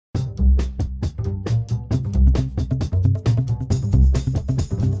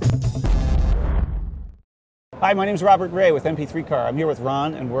Hi, my name is Robert Ray with MP3 Car. I'm here with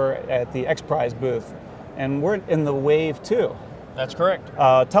Ron, and we're at the X Prize booth, and we're in the Wave 2. That's correct.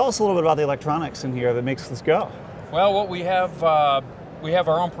 Tell us a little bit about the electronics in here that makes this go. Well, what we have our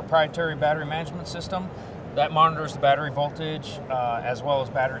own proprietary battery management system that monitors the battery voltage as well as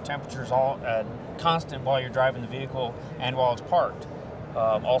battery temperatures, all constant while you're driving the vehicle and while it's parked,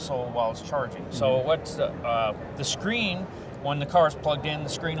 also while it's charging. So what's the screen, when the car is plugged in, the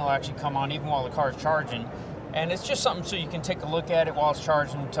screen will actually come on even while the car is charging. And it's just something so you can take a look at it while it's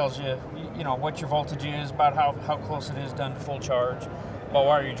charging. It tells you, you know, what your voltage is, about how close it is done to full charge. But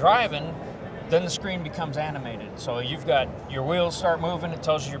while you're driving, then the screen becomes animated. So you've got your wheels start moving. It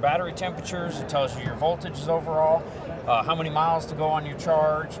tells you your battery temperatures. It tells you your voltages overall, how many miles to go on your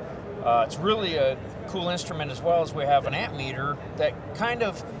charge. It's really a cool instrument, as well as we have an amp meter that kind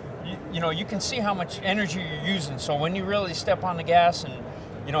of, you know, you can see how much energy you're using. So when you really step on the gas and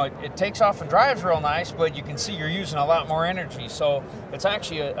you know, it takes off and drives real nice, but you can see you're using a lot more energy. So it's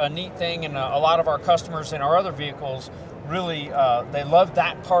actually a neat thing, and a lot of our customers in our other vehicles really, they love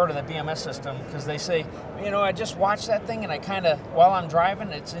that part of the BMS system, because they say, you know, I just watch that thing and I kind of, while I'm driving,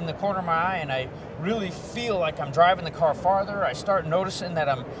 it's in the corner of my eye and I really feel like I'm driving the car farther. I start noticing that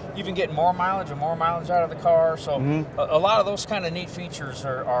I'm even getting more mileage out of the car. So a lot of those kind of neat features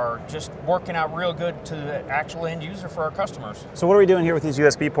are just working out real good to the actual end user for our customers. So what are we doing here with these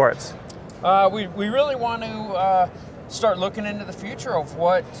USB ports? We really want to start looking into the future of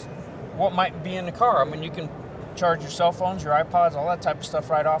what might be in the car. I mean, you can charge your cell phones, your iPods, all that type of stuff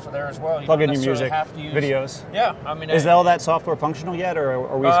right off of there as well. You Plug don't in your music, have to use, videos. Yeah, I mean, is all that software functional yet, or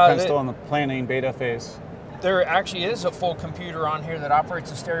are we kind of still in the planning beta phase? There actually is a full computer on here that operates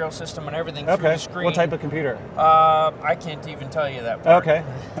the stereo system and everything through the screen. What type of computer? I can't even tell you that part. Okay,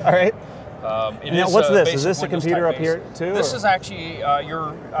 all right. Now, what's this? Is this a computer up here too? This is actually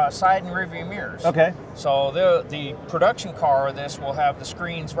your side and rear view mirrors. Okay. So the production car of this will have the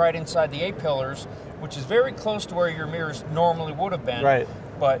screens right inside the A-pillars, which is very close to where your mirrors normally would have been. Right.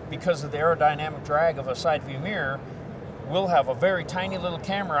 But because of the aerodynamic drag of a side view mirror, we'll have a very tiny little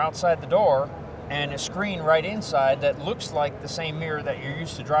camera outside the door and a screen right inside that looks like the same mirror that you're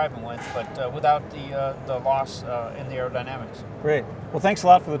used to driving with, but without the loss in the aerodynamics. Great. Well, thanks a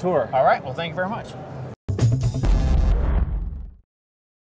lot for the tour. All right. Well, thank you very much.